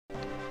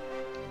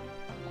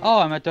Oh,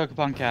 I'm at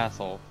Dokapon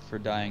Castle for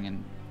dying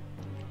in...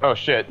 Oh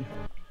shit.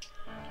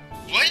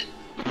 What?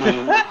 You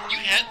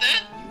had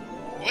that?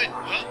 What?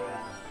 What?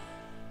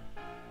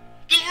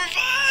 The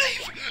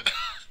revive!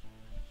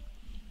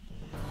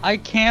 I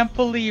can't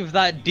believe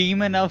that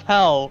demon of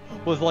hell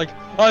was like,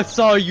 I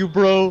saw you,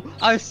 bro.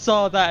 I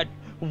saw that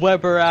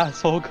Weber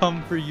asshole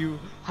come for you.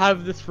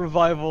 Have this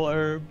revival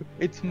herb.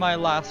 It's my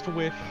last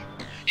wish.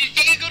 You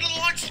can go to the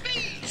locked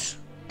space!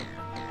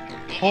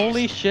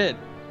 Holy shit.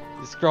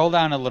 Scroll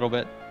down a little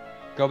bit.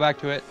 Go back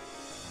to it.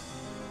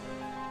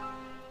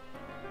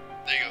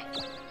 There you go.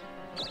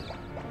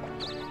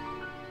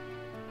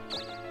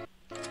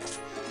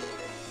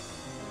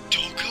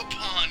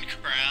 Dokapon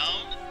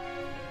crown?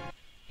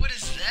 What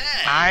is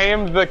that? I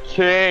am the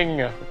king.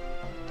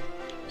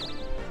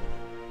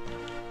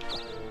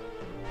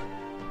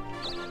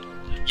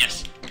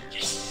 Yes,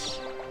 yes.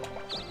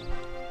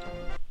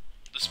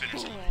 The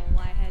spinner's in. Oh,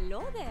 why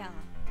hello there.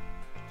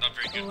 Not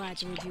very good.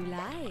 What would you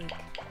like?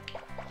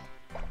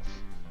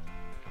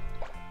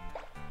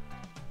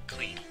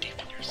 Clean, deep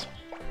in your soul.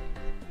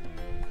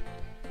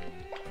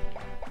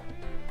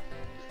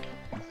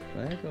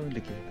 We're going to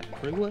give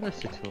everyone a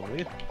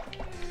tutorial.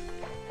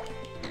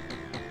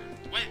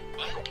 Wait,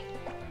 what?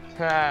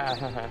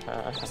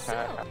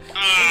 So,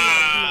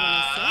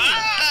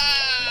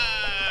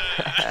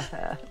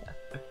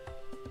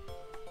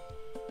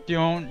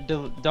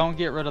 Don't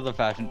get rid of the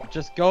fashion.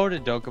 Just go to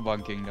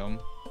Dokapon Kingdom.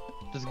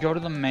 Just go to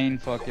the main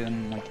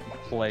fucking like,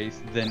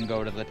 place, then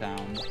go to the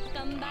town.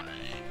 come back.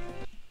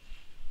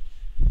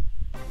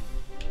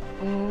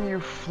 You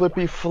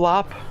flippy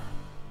flop.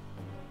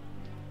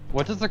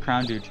 What does the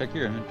crown do? Check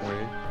your inventory.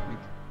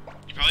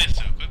 You probably have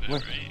to equip it,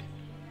 What?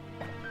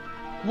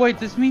 right? Wait,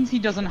 this means he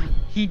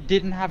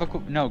didn't have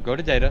equip. No, go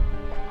to data.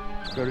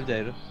 Go to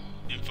data.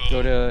 Info.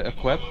 Go to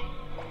equip.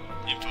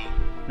 Info.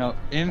 No,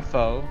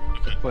 info.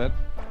 Okay. Equip.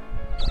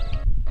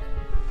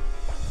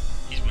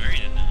 He's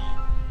wearing it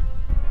now.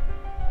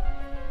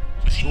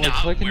 Was he Well,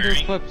 not click into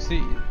wearing? equip.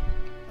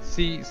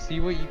 See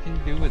what you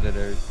can do with it,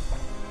 or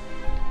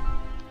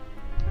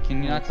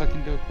can you not click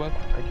into equip?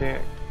 I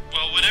can't.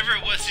 Well, whatever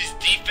it was, his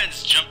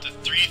defense jumped to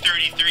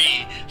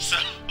 333, so...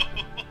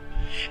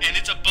 and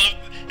it's above...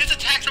 His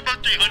attack's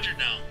above 300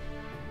 now.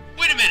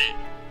 Wait a minute!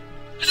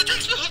 His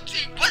attack's above...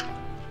 What?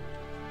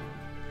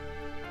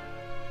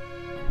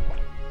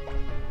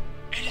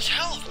 And his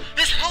health!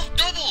 His health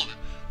doubled!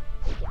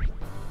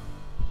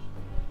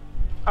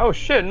 Oh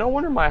shit, no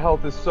wonder my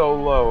health is so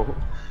low.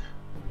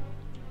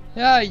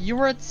 Yeah, you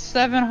were at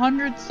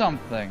 700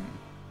 something.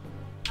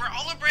 Bro,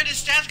 all of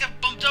Brandon's stats got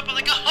bumped up by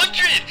like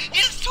 100! He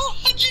has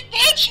 200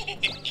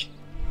 magic!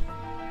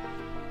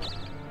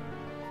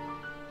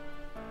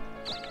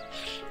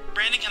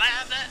 Brandon, can I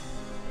have that?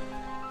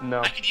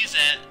 No. I could use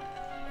that.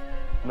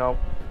 Nope.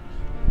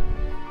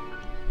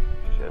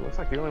 Shit, looks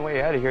like the only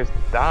way out of here is to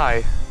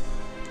die.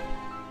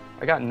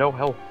 I got no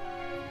health.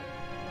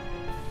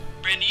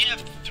 Brandon, you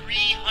have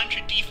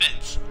 300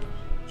 defense.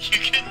 You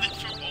can live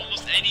from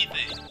almost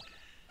anything.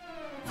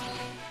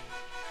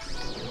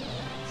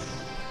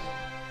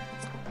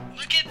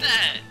 Look at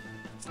that!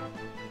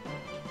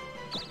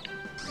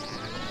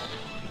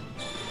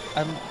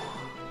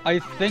 I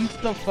think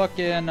the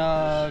fucking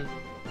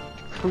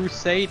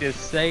crusade is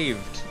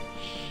saved.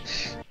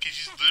 Because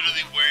he's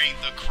literally wearing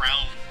the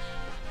crown.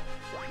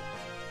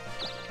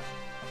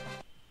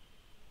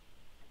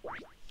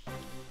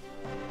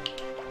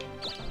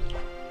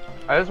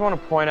 I just want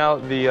to point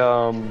out the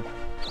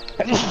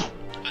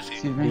Let's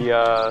see.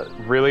 the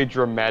really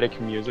dramatic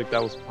music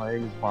that was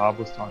playing as Bob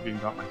was talking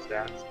about my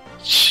stats.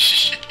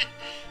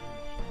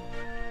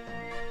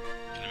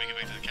 Can I make it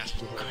back to the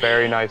castle?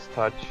 Very nice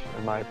touch,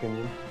 in my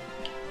opinion.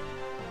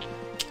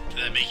 Did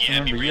that make you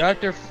happy, Remember, you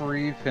Brandon? have to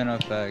free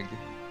Pinnefeg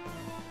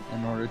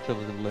in order to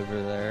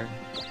deliver there.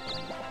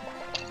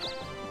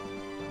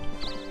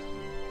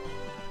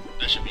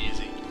 That should be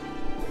easy.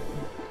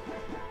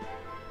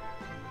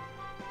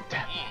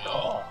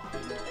 Oh.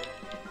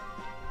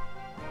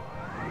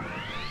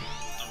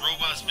 The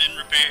robot's been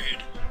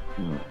repaired.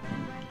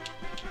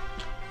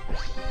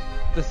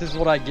 This is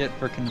what I get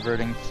for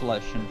converting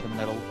flesh into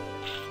metal.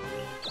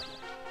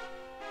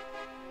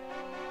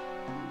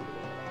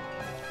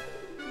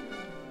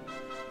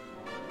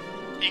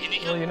 Hey, can you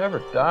Well, come? you never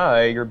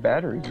die, your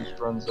battery just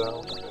runs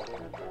out.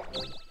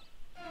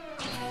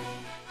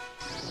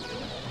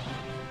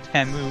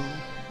 Temu.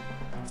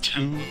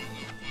 Temu.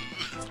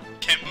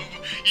 Temu.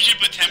 You should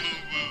put Temu.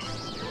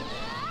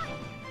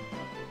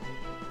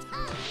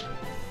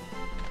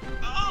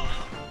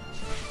 Oh.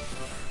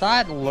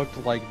 That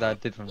looked like that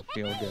didn't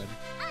feel good.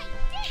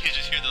 You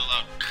just hear the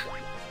loud.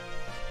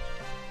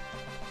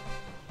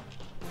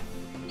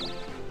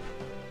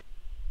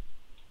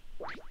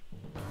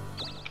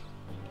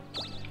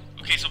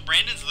 Okay, so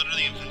Brandon's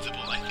literally invincible.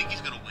 I think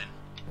he's gonna win.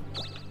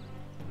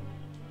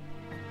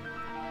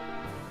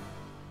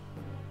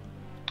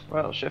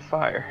 Well, shit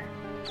fire.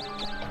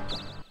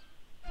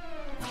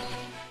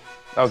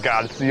 Oh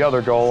god, it's the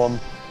other golem.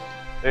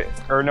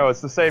 Or no,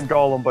 it's the same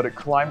golem, but it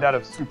climbed out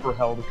of super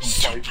hell to come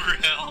fight.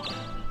 Super hell.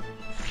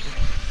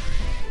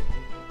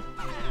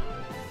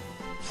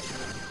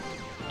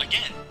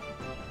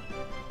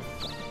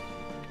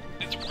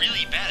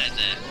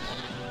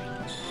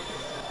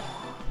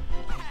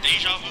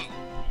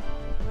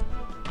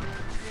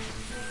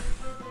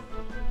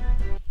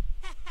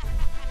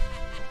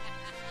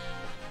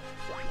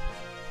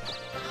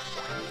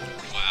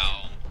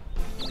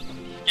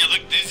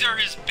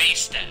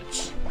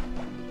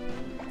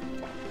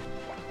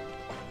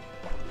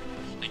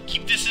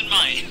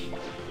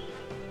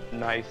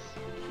 Nice.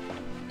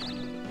 I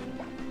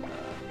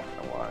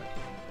want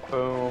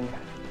boom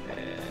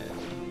and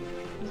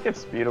let's get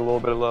speed a little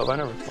bit of love. I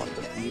never thought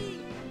the speed.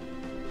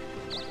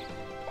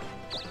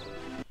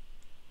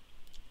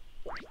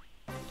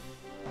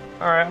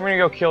 Alright, I'm gonna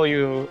go kill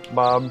you,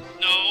 Bob.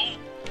 No!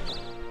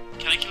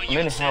 Can I kill you I'm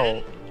in instead?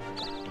 hell.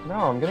 No,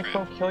 I'm gonna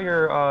go kill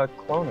your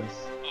clonus.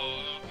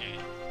 Oh, okay.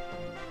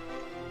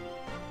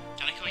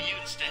 Can I kill you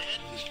instead?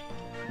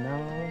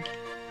 No.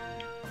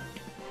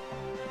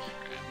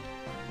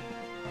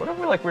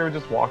 What if we were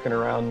just walking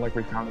around like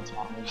we found a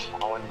Thomas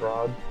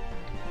Stalingrad?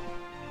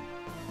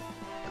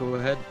 Go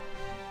ahead.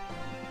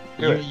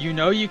 Do it. You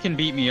know you can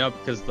beat me up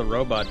because the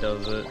robot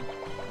does it.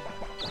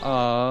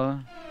 Bye-bye.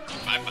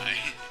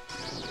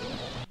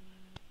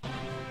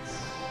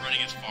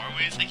 Running as far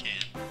away as I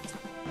can.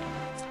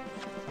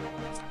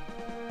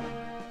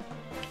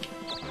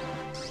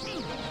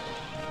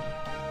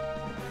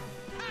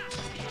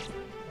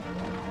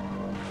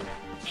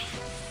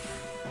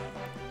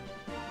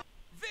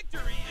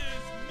 Victory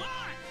is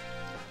mine!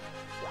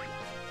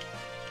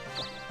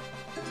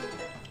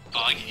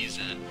 Oh, I can use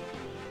that.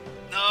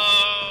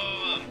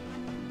 No!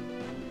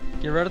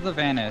 Get rid of the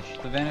vanish.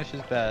 The vanish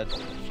is bad.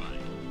 Fine.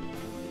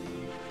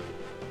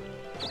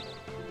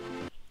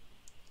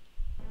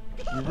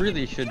 You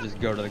really should just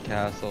go to the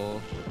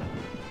castle.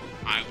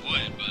 I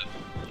would, but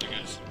I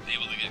guess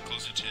able to get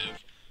closer to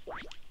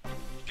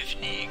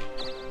Epiphany.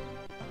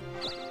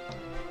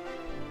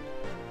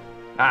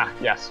 Ah,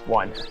 yes,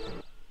 1.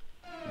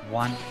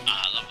 One.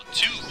 Level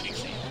 2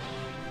 Pixie.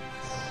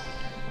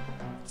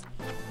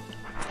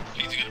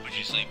 Pixie gonna put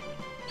you to sleep.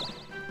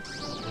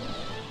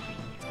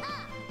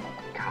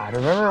 God,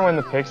 remember when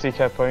the pixie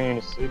kept putting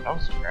you to sleep? That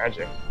was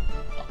tragic.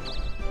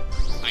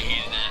 I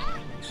hated that.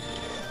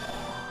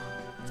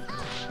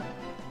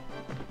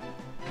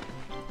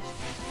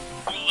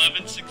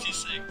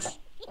 $11.66.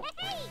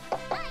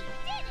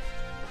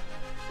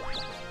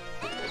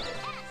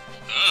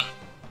 Ugh.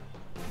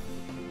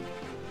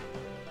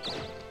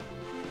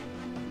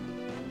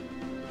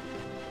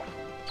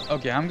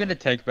 Okay, I'm gonna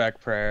take back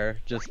prayer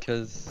just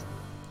cause.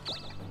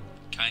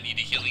 Kinda need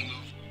a healing move.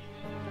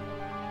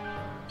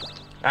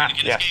 Ah, You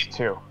can yes, escape.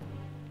 2.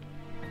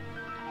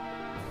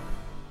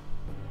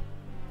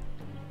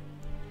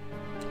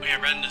 Oh yeah,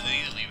 Branden doesn't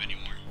need to leave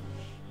anymore.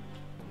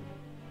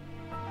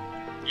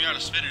 You're out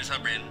of spinners, huh,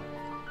 Branden?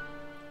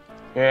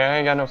 Yeah, I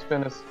ain't got no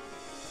spinners.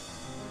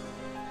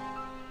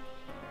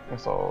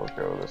 Guess I'll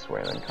go this way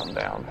and then come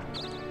down.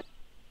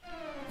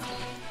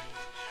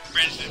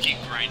 Brandon's gonna keep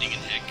grinding in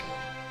heck.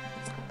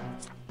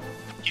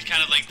 He's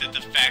kind of like the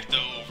de facto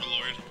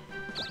overlord.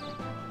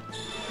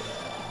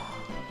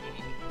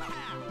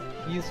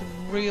 He's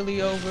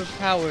really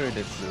overpowered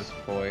at this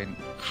point.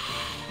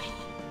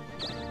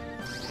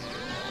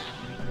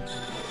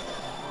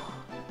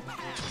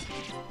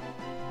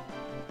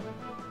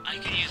 I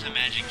could use a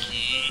magic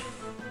key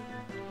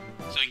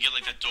so I can get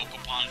like the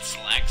Dokapon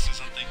slacks or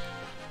something.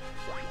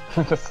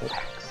 The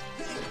slacks.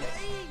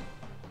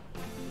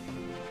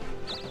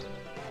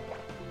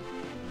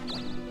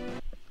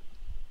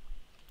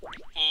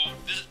 Well,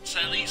 this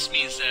at least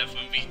means that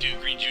when we do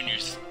Green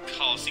Junior's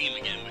Coliseum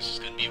again, which is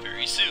going to be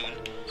very soon,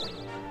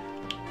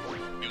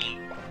 we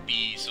won't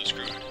be so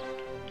screwed.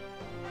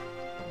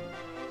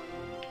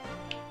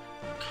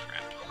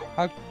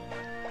 Crap.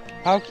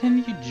 How can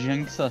you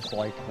jinx us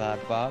like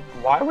that, Bob?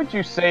 Why would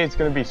you say it's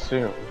gonna be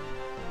soon?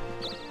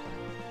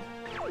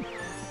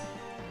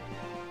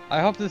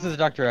 I hope this is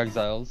Dr.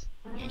 Exiles.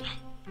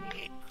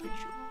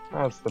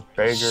 Oh, it's the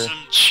beggar.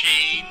 Some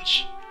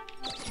change.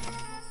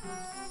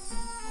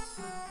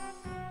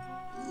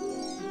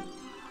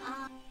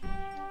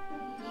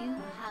 You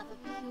have a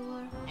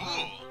pure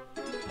Ooh.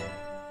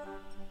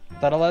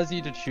 That allows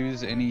you to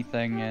choose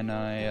anything in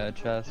a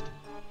chest.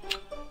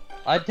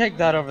 I'd take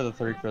that over the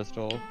 3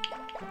 crystal.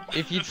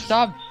 If you'd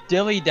stop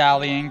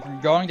dilly-dallying from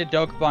going to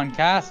Dokapon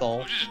Castle.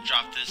 We'll just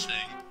drop this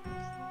thing.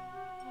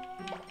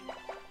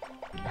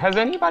 Has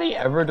anybody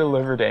ever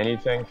delivered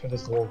anything for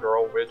this little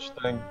girl witch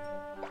thing?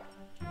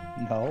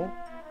 No.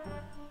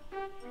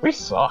 We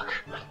suck.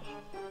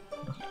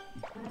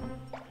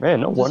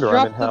 Man, no Just wonder I'm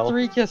drop in the hell.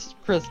 3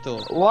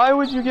 crystal. Why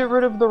would you get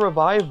rid of the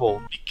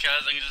revival?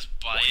 Because I can just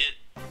buy it.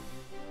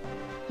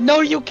 No,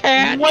 you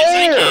can't! Yes,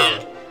 I Where?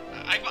 can.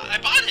 I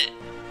bought it.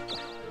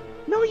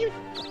 No, you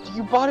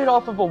bought it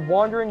off of a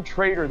wandering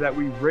trader that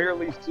we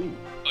rarely see.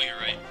 Oh, you're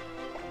right.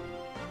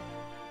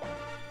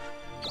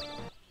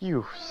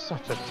 You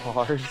such a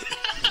tard.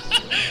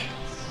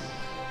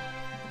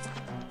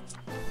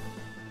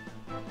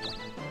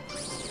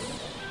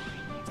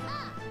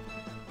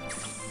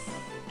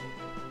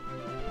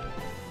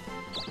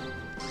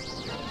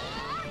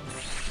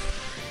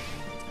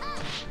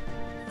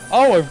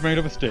 Oh, I've made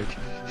a mistake.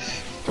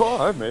 Oh,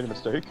 I've made a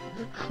mistake.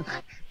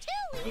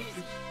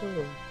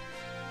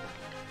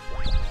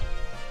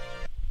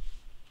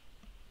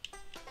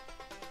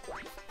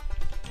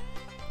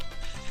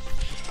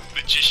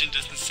 Magician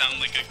doesn't sound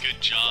like a good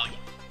job.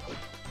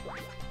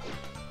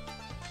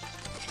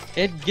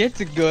 It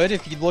gets good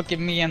if you look at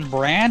me and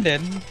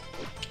Branden.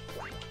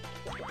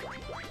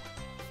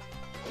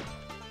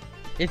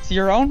 It's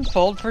your own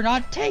fault for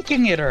not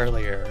taking it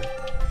earlier.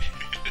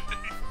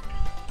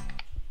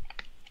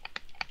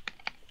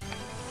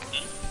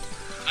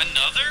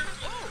 Another?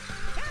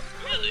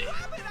 Really?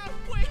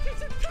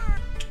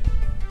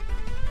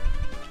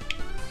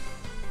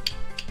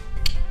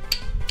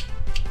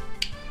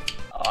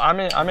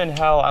 I'm in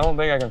hell. I don't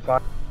think I can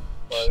find.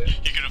 You're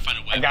gonna find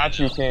a weapon. I got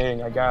you,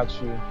 King. I got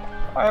you.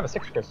 Oh, I have a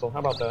 6 crystal. How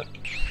about that?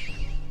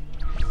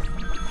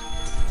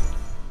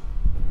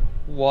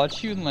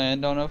 Watch you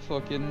land on a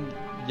fucking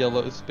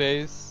yellow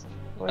space,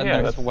 Well, and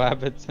yeah, there's that's-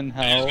 wabbits in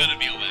hell. There's gonna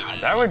be a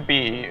weapon.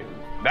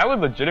 That would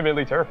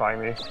legitimately terrify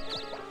me.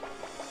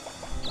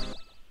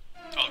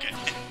 Okay.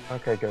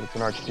 Okay, good. It's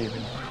an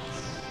archdemon.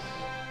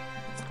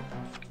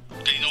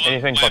 Okay, you know what?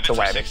 Anything but the Wabbits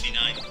are wabbit.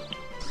 69.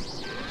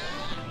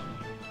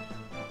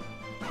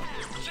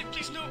 It's like,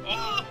 please no.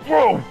 Oh!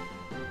 Whoa!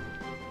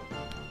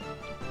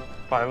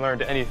 If I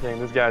learned anything,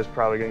 this guy's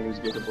probably gonna use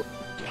Gigabook.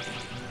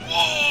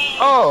 Whoa!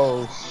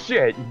 Oh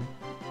shit!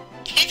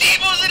 He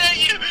demos it at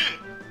you!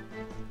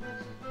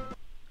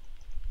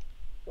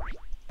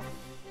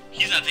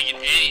 He's not taking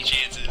any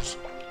chances.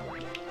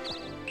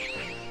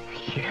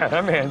 Yeah,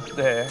 that man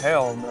said,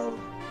 hell no.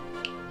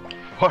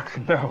 Fuck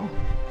no.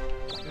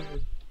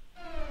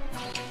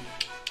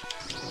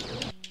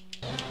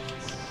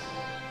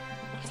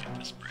 Look at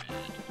this bread.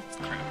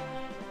 Crap.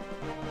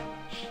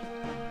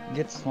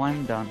 Get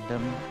slime dunked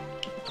him.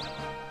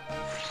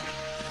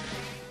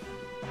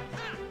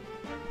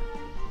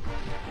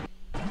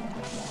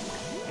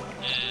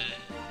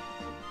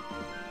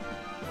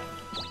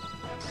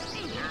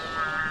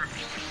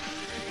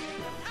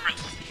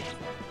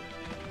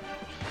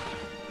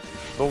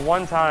 The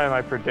one time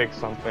I predict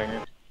something,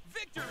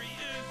 Victory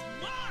is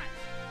mine!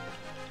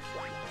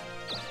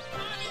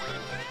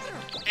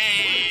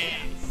 Hey!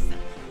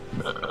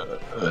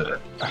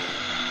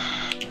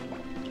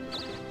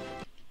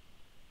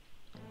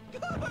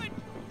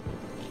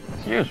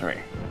 excuse me.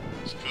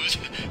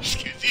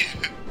 Excuse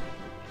you.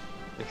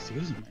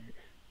 Excuse me.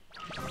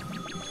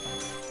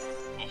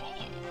 Oh.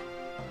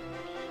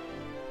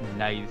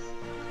 Nice.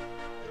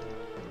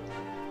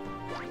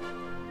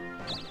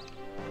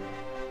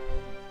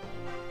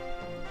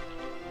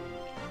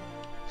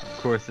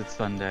 Of course it's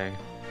Sunday.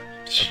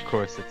 Of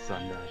course it's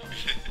Sunday.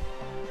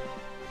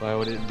 Why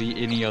would it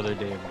be any other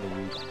day of the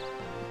week?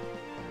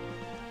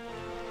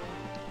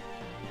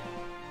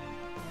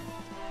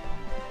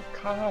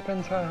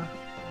 Carpenter.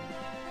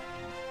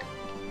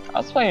 I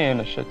was playing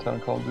a shit ton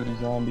of Call of Duty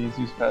Zombies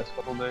these past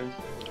couple days.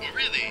 Oh,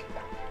 really?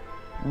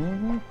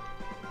 Mm-hmm.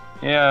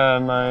 Yeah,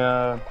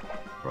 my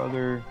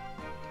brother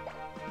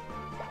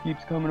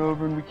keeps coming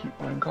over and we keep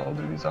playing Call of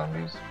Duty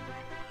Zombies.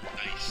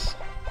 Nice.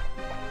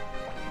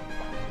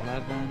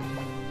 11.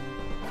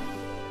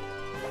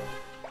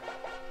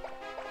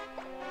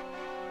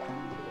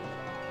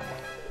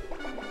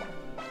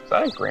 Is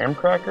that a graham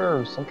cracker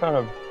or some kind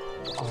of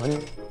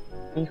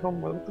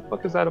honeycomb? What the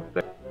fuck is that up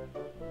there?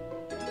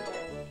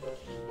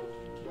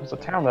 It's a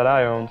town that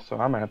I own, so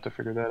I might have to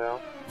figure that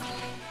out.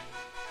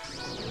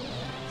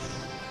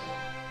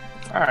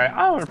 Alright,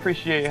 I don't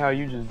appreciate how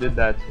you just did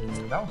that to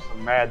me. That was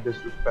some mad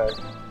disrespect.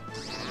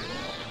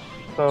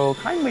 So,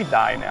 kindly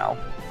die now.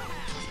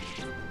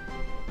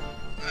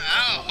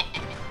 Ow!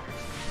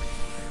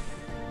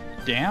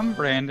 Damn,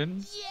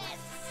 Branden.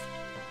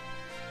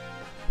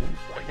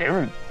 They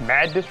were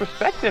mad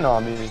disrespecting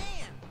on me.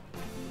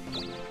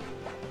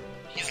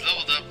 He's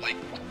leveled up like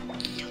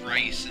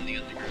thrice in the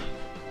underground.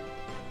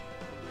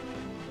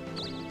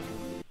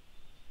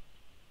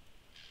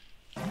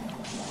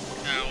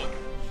 Ow.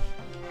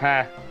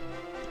 Ha.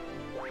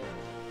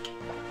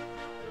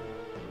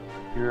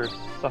 Your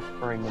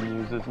suffering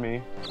amuses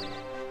me.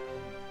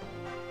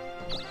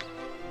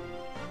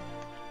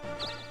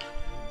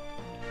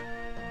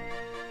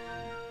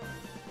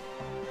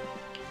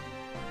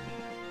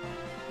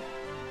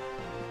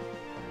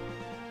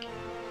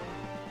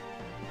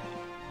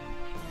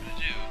 What to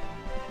do?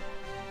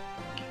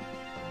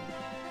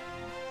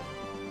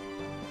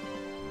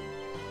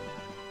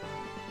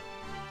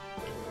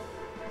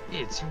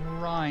 It's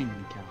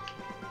Rhine Castle.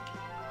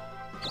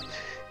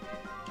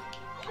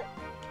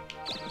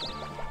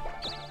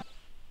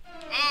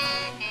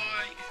 Oh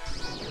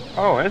boy!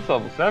 Oh, it's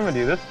level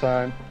 70 this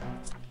time.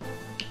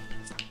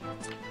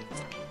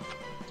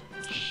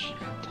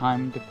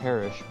 Time to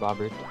perish,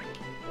 Bobbert.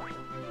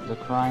 The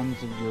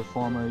crimes of your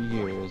former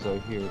years are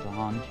here to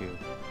haunt you.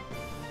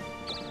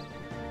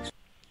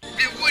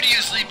 Hey, what are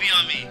you sleeping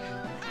on me?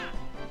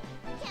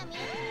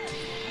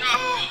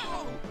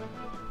 No!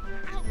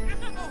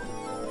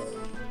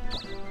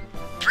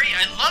 Bree,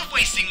 I love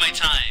wasting my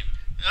time!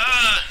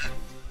 Ugh!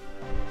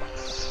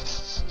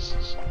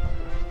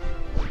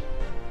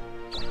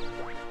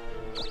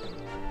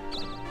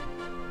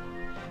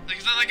 Like,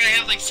 it's not like I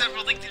have like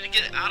several things to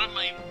get out of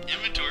my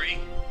inventory.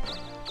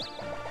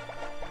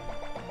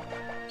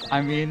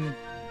 I mean,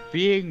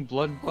 being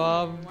Blood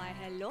Bob Why,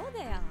 hello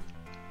there.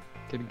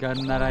 could have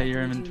gotten that out of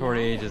your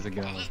inventory ages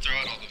ago. I'll just throw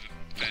out all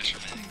the fashion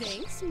things.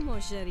 Thanks, mon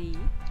chéri.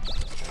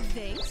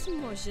 Thanks,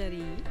 mon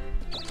chéri.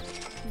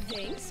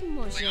 Thanks,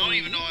 Like, I don't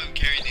even know why I'm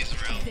carrying these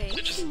around. They're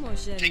just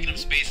taking up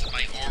space in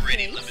my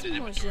already limited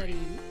inventory.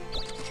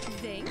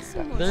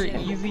 They're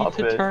easy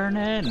to turn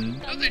in.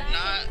 No, they're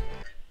not.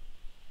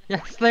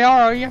 Yes, they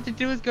are. All you have to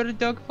do is go to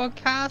Dokapon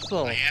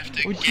Castle. I have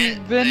to which get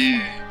you've been.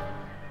 there.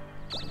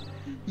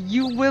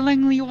 You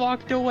willingly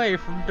walked away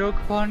from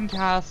Dokapon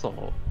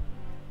Castle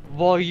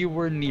while you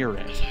were near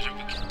I it. thought I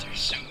would get there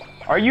soon.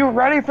 Are you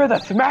ready for the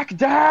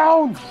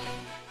smackdown?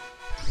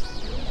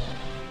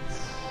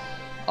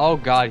 Oh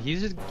god,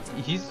 he's just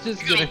He's gonna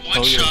gonna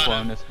kill your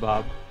one-shot him. Clonus,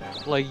 Bob.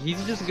 Like,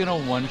 he's just gonna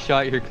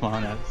one-shot your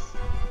Clonus.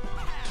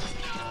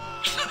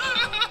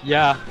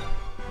 Yeah.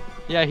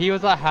 Yeah, he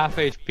was at half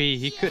HP.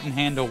 He couldn't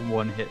handle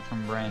one hit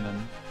from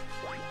Branden.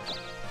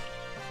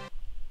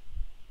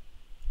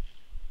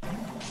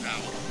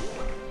 Ow.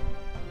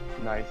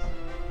 Nice.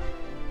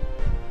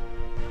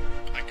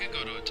 I could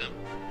go to a temple.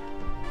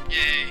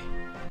 Yay.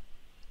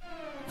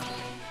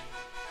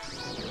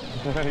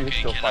 You're Okay,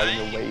 still can fighting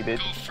I a weighted.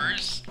 go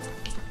first?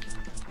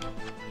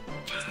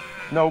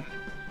 Nope.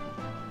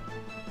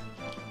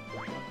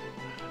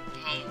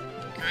 Oh,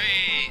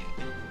 great.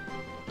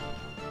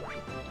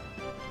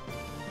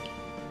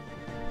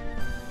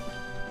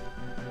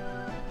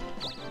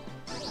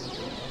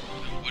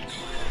 I would go.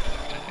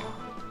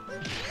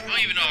 I don't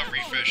even know how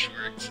refresh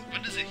works.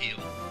 When does it heal?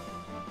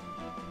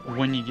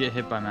 When you get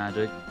hit by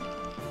magic.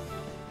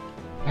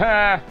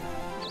 Ha!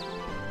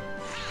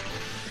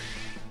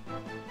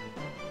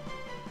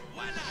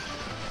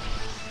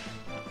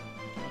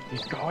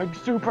 He's going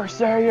Super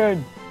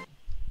Saiyan!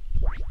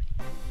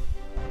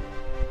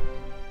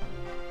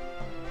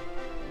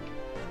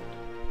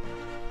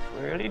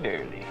 Whirly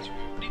dirly.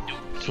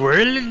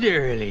 Swirly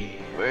dirly.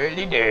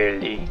 Whirly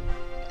dirly.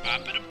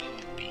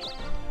 Bop-a-da-boopy.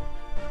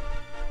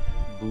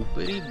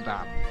 Boopity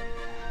bop.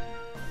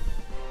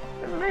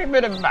 A little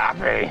bit of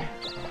boppy.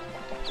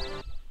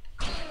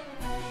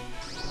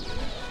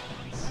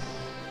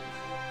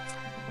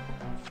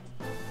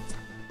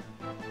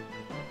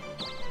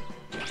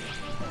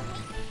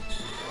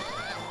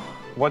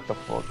 What the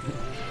fuck?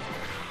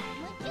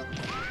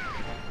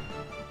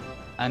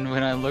 And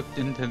when I looked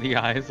into the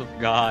eyes of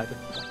God,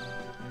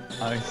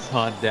 I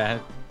saw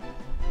death.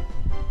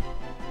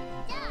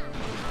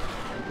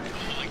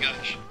 Oh my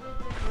gosh.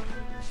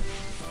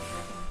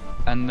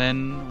 And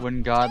then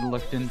when God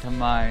looked into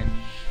mine,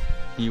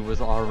 he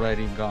was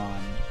already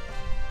gone.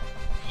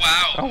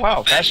 Wow. Oh wow,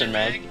 a fashion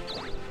Fashion Mag.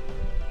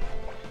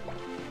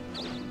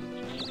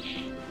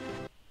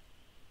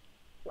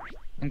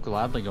 I'm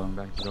gladly going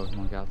back to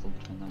Dokapon Castle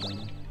to turn that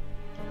in.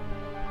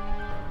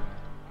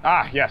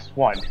 Ah, yes,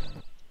 one.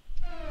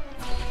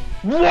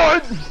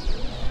 What?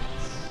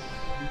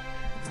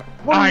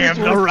 What I are you am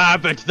the doing?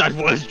 rabbit that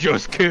was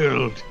just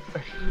killed.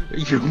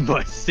 You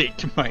must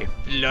sate my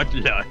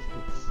bloodlust.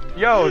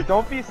 Yo,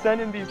 don't be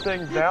sending these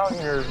things down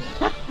here.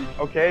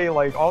 Okay,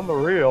 like on the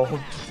real. Whoa.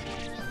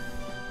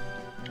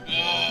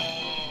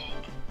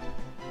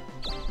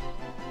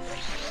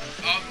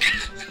 Oh,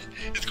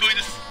 it's going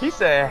to. He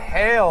said,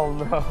 hell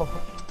no.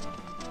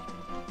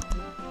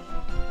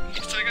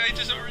 It's like I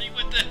just already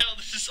went to hell.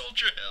 This is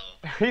ultra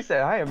hell. He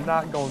said, I am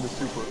not going to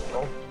Super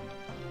Bowl.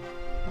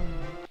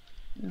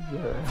 He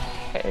said,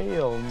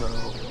 hell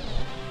no.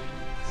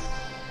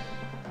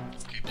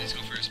 Okay, please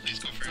go first. Please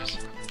go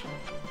first.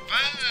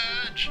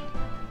 Fudge!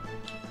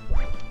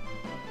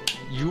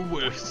 You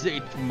will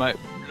sate my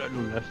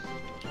bloodlust.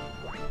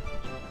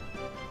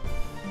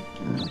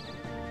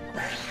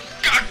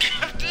 God,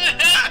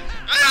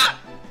 ah!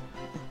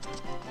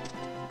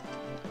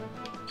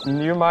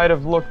 You might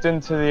have looked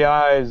into the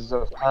eyes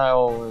of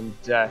hell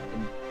and death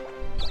and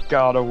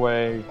got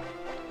away.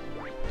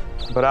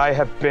 But I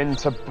have been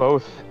to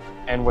both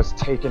and was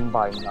taken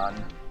by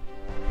none.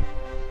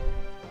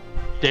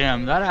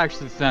 Damn, that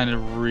actually sounded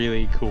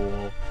really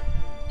cool.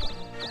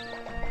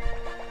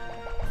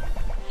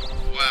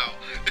 Wow.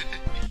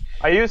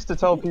 I used to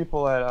tell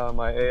people at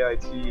my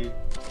AIT,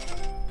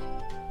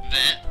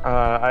 That.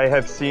 I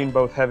have seen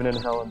both heaven and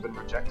hell and been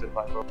rejected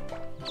by both.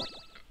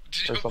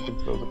 Or something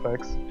to those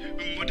effects.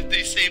 What did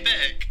they say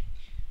back?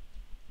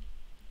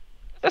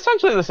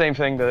 Essentially the same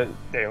thing that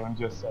Dalen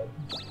just said.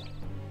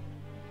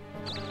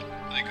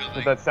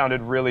 But that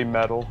sounded really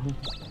metal. They'd be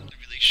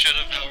like, shut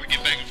up, Howard,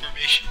 get back in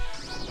formation.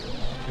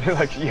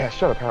 Like, yeah,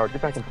 shut up, Howard,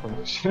 get back in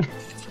formation.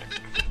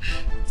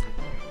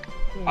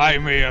 I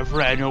may have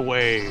ran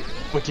away,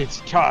 but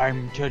it's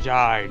time to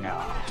die now.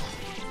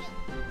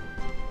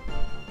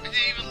 I did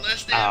even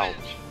less damage.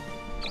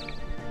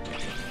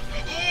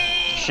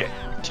 Shit.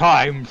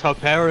 Time to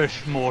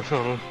perish,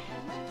 mortal.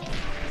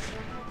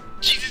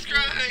 Jesus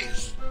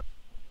Christ!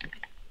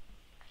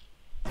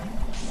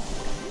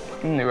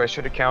 Knew I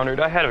should have countered.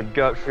 I had a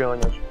gut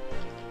feeling I should.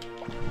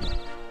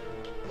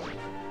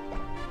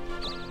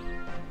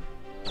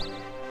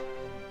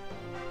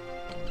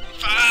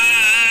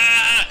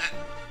 Ah!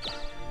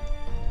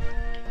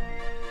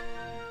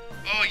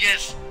 Oh,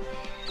 yes!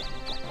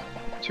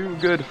 Too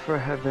good for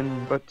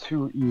heaven, but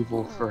too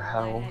evil for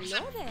hell. What's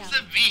that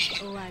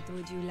V? What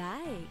would you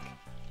like?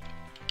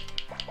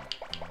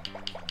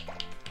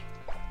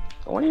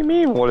 What do you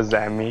mean? What does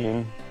that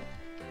mean?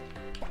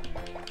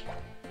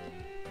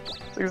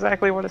 It's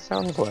exactly what it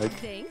sounds like.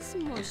 Thanks,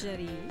 mon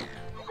chéri.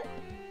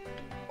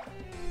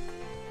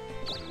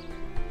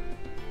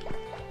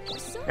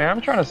 And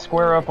I'm trying to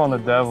square up on the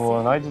devil,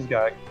 and I just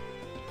got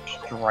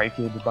striked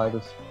by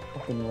this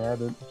fucking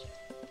rabbit.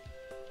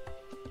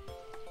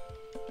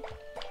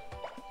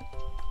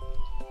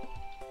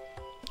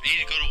 I need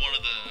to go to one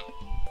of the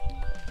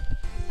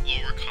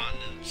lower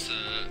continents,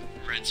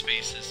 red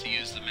spaces to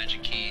use the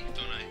magic key,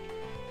 don't I?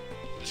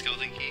 The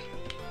skeleton key.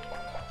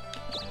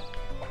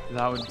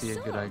 That would be a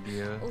good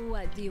idea.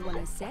 What do you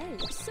wanna sell?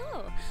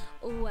 So,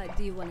 what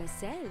do you wanna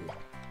sell?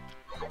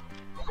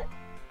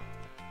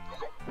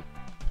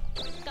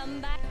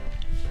 Come back.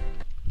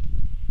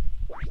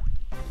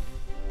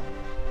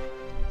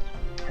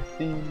 I've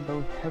seen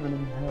both heaven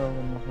and hell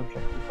and was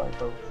rejected by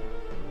both.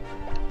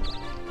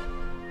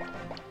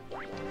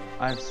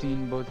 I've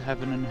seen both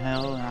heaven and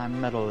hell, and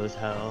I'm metal as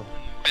hell.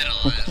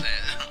 Middle is it?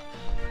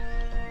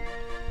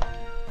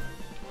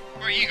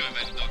 Where are you going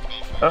back to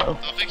Dokapon for? Uh-oh.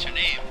 I'll fix your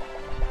name.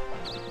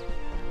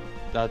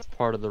 That's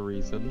part of the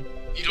reason.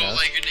 You don't Yes.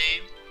 like your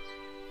name?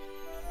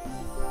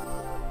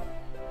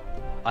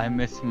 I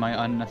miss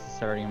my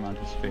unnecessary amount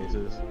of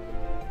spaces.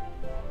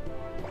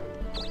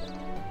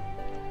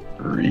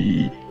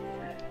 Read.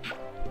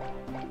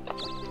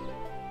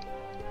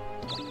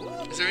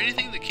 Is there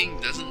anything the king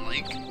doesn't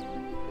like?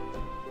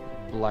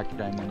 Black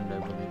diamond, I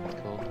believe it's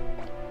called.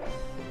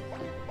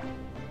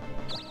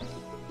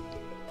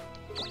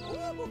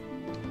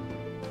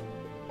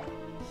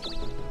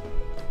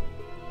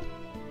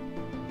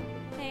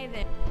 Hey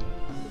there.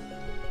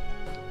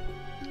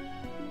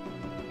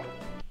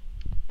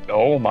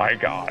 Oh my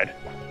god.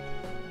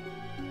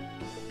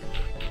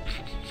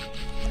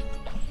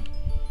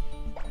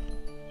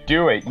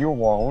 Do it, you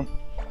won't.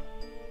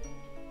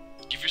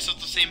 Give yourself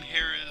the same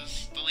hair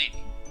as the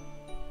lady.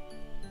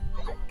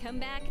 Come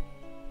back.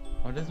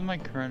 What is my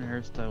current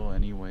hairstyle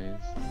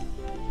anyways?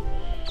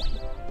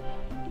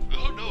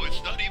 Oh no,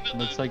 it's not even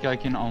Looks the... like I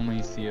can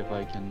only see if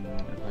I can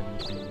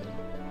change it.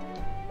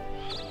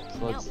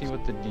 So let's see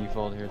what the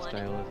default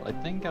hairstyle is. I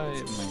think my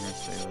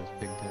hairstyle is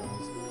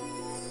pigtails.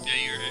 Yeah,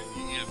 you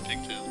have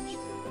pigtails.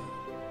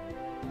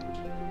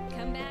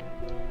 Come back.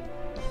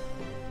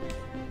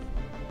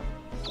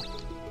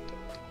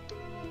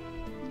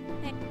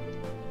 Hey.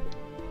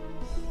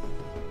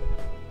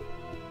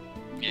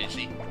 Yeah,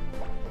 see?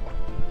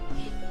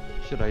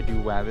 Should I do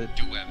wabbit?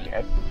 Do wabbit.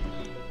 Yes.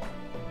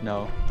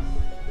 No.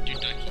 Do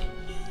ducky.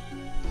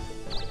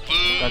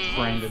 Boo! That's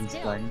Brandon's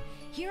Still. thing.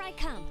 Here I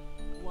come.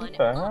 One. What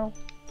the hell?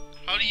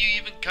 How do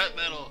you even cut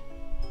metal?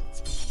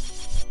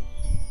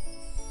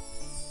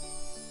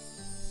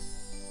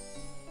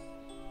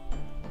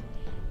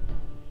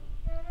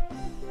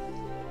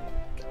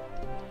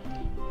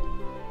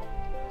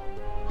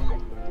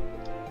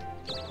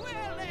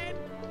 Well then.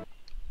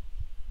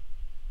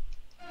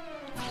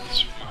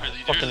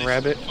 Fucking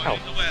rabbit. Ow.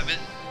 The wabbit.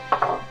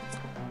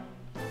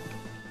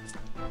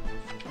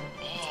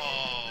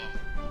 Oh,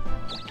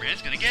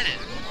 Brand's gonna get it.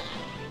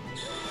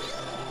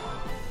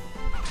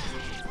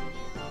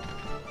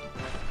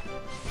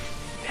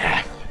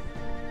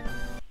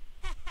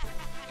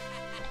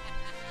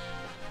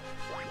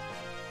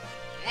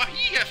 Why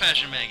you got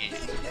Fashion Maggie?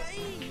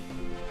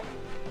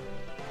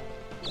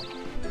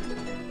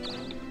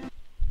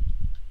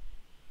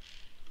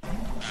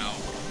 Ow.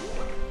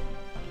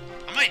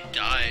 I might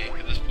die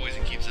if this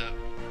poison keeps up.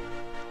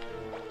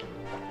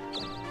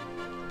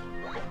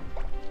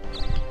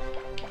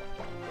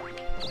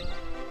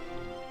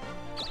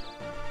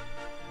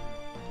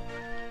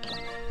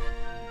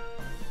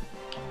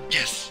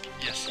 Yes,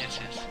 yes, yes,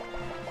 yes.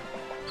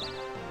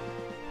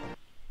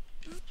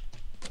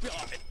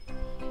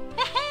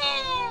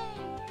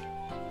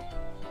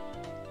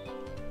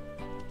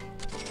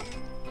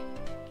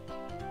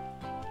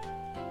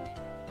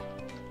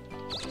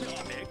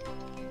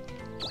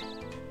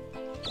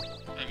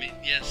 I mean,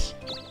 yes.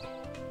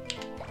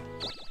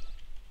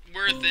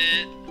 Worth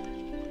it.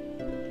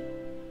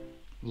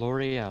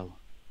 L'Oreal.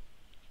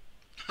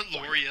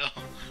 L'Oreal.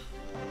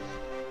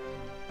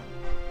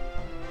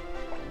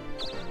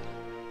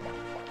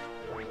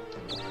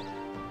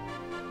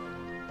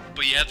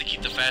 But you have to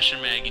keep the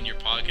fashion mag in your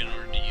pocket in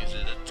order to use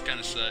it. That kind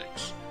of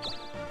sucks.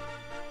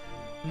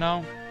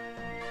 No.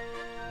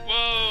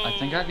 Whoa! I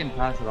think I can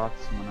pass it off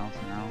to someone else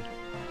now.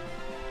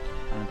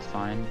 And it's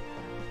fine.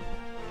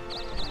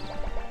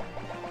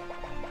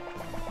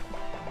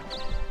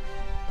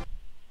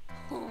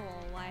 Oh,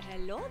 why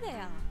hello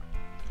there.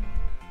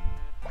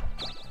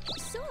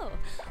 So,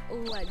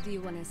 what do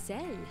you wanna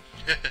sell?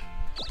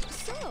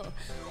 So,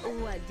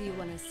 what do you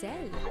wanna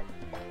sell?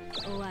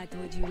 What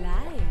would you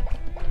like?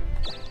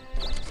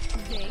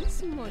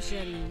 Thanks, mon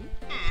chéri.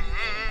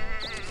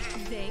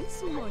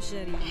 Thanks, mon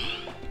chéri.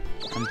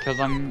 And because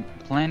I'm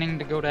planning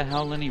to go to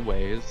hell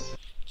anyways.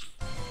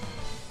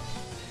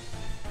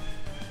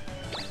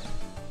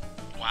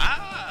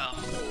 Wow!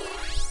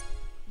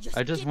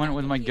 I just went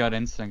with my gut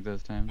instinct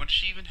this time. What does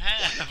she even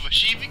have? What does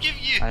she even give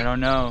you? I don't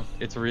know.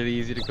 It's really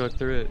easy to cook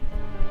through it.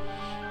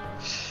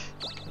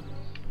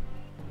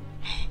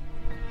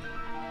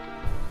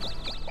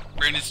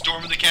 Branden,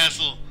 storm the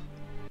castle.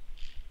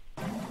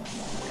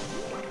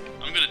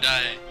 I'm gonna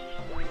die.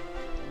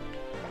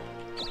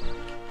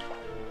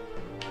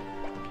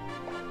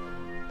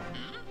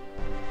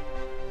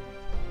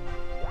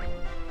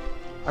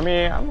 I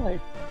mean, I'm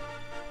like...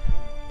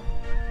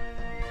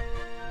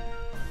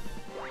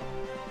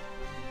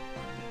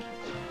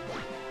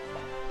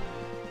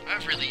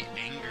 I'm really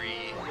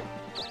angry.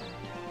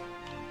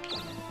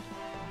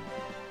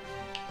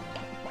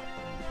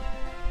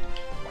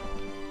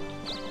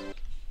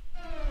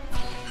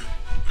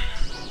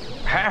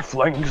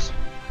 Halflings!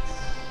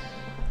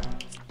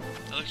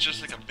 That looks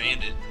just like a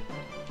bandit.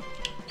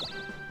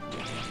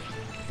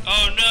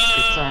 Oh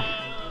no!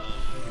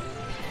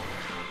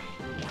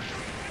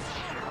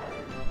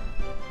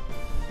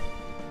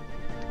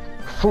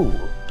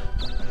 Fool.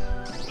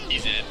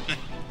 He's in.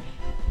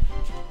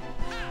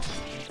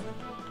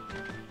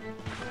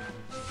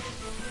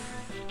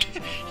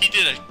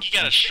 He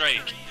got a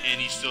strike,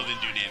 and he still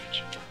didn't do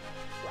damage.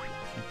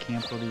 I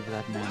can't believe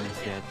that man is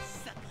dead.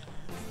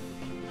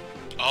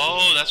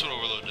 Oh, that's what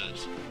Overload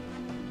does.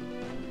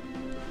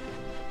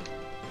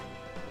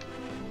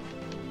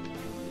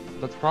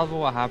 That's probably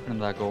what happened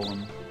to that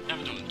golem.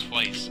 Happened to him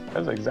twice.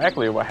 That's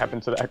exactly what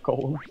happened to that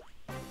golem.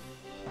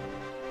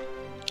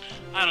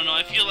 I don't know,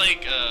 I feel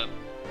like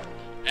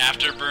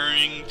after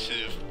burning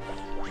to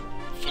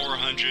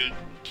 400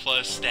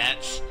 plus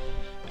stats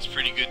is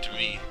pretty good to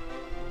me.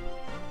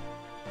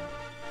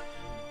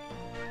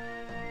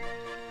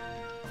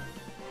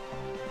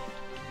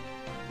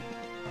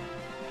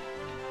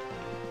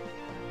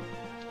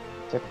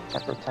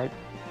 Chapter type.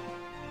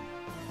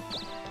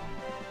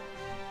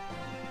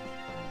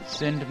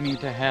 Send me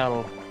to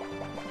hell.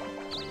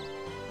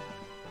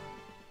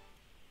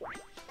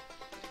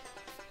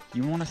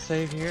 You wanna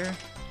save here?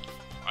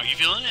 Are you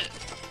feeling it?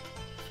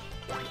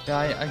 Yeah,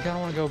 I kinda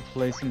wanna go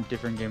play some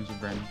different games with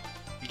Branden.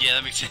 Yeah,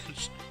 that makes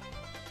sense.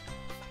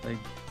 Like...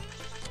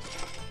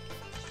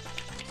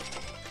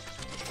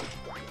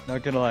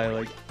 Not gonna lie,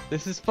 like,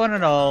 this is fun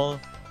and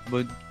all,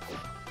 but...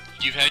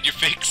 You've had your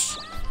fix.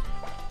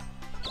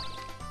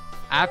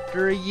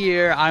 After a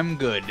year, I'm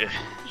good.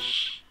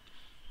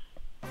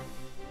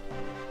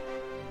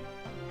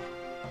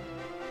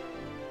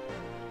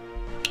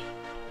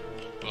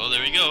 Well,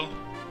 there we go.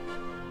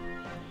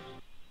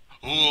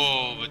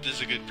 Whoa, but this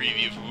is a good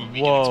preview for what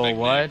we Whoa, can expect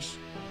what? next.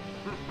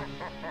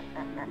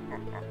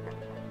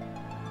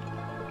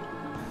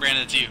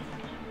 Branden, it's you.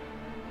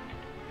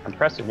 I'm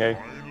pressing A.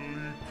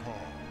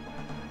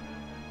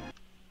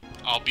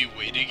 I'll be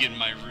waiting in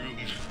my room.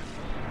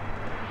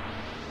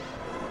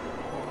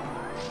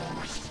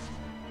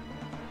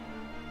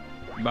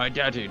 My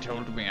daddy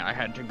told me I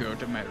had to go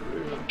to my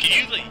room.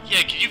 Can you, like,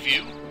 yeah, can you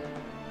view?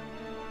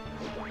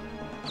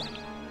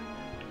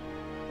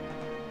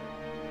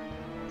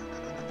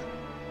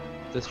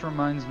 This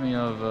reminds me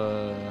of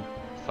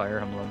Fire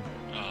Emblem.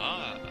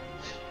 Ah.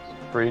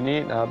 Pretty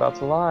neat, not about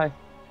to lie.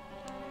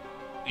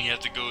 And you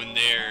have to go in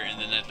there,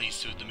 and then that leads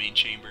to the main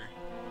chamber.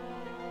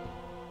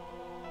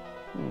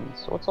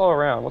 So what's all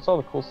around? What's all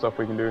the cool stuff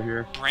we can do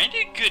here?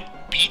 Branden could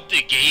beat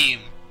the game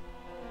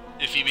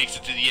if he makes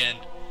it to the end.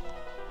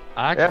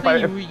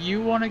 Actually,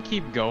 you want to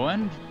keep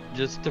going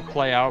just to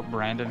play out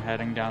Branden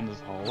heading down this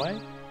hallway?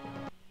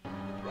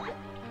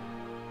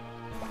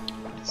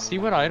 See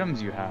what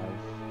items you have.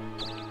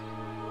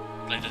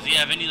 Like, does he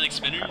have any, like,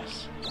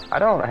 spinners? I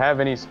don't have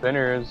any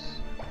spinners.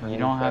 You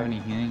don't have any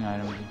healing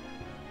items.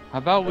 How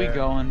about we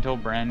go until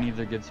Branden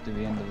either gets to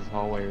the end of this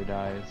hallway or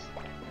dies?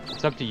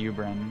 It's up to you,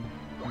 Branden.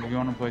 If you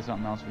want to play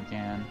something else, we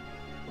can.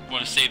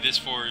 Want to save this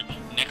for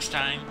next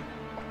time?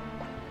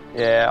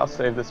 Yeah, I'll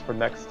save this for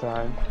next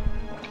time.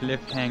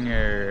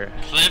 Cliffhanger.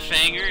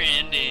 Cliffhanger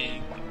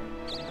ending.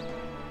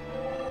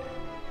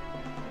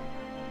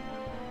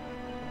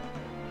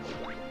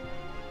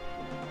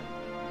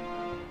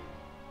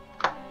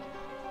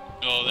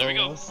 Oh, there we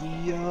go. See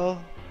ya.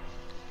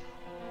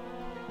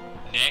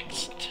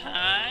 Next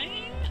time?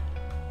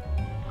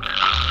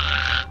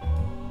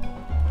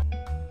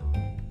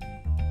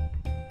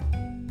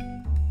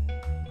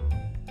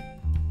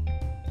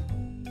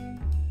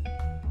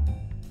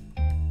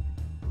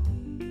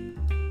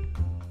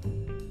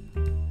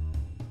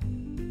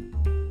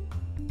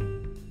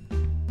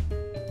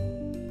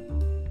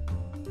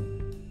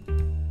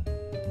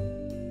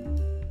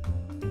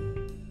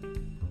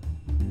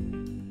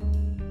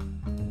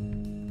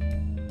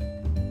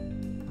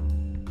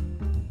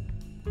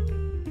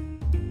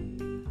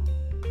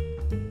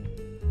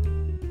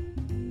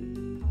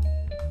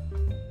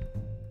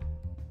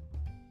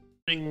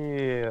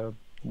 Yeah,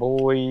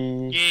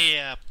 boy.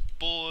 Yeah,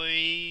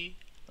 boy.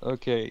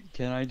 Okay,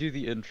 can I do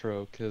the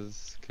intro?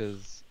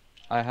 Cause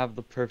I have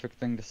the perfect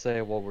thing to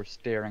say while we're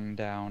staring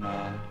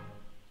down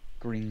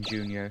Green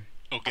Jr.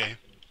 Okay.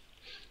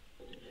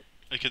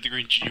 Look at the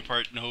Green Junior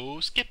part.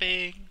 No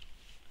skipping.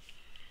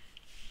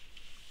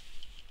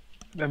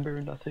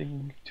 Remember,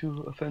 nothing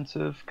too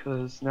offensive,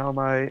 because now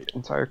my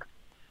entire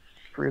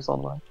career's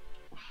online.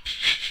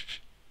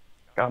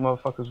 Got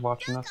motherfuckers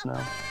watching us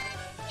now.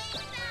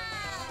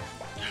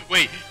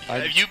 Wait,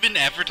 have you been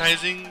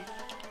advertising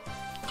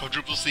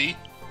Quadruple C?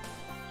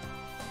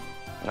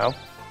 No.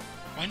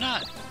 Why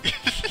not?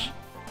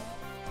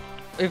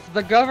 If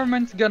the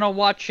government's gonna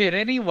watch it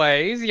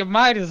anyways, you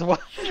might as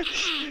well.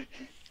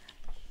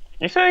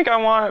 You think I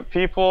want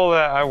people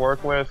that I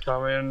work with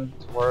coming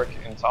to work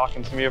and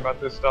talking to me about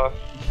this stuff?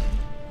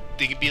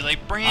 They could be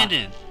like,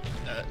 Branden,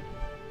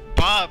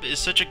 Bob is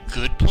such a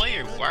good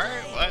player. Why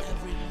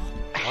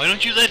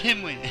don't you let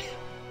him win?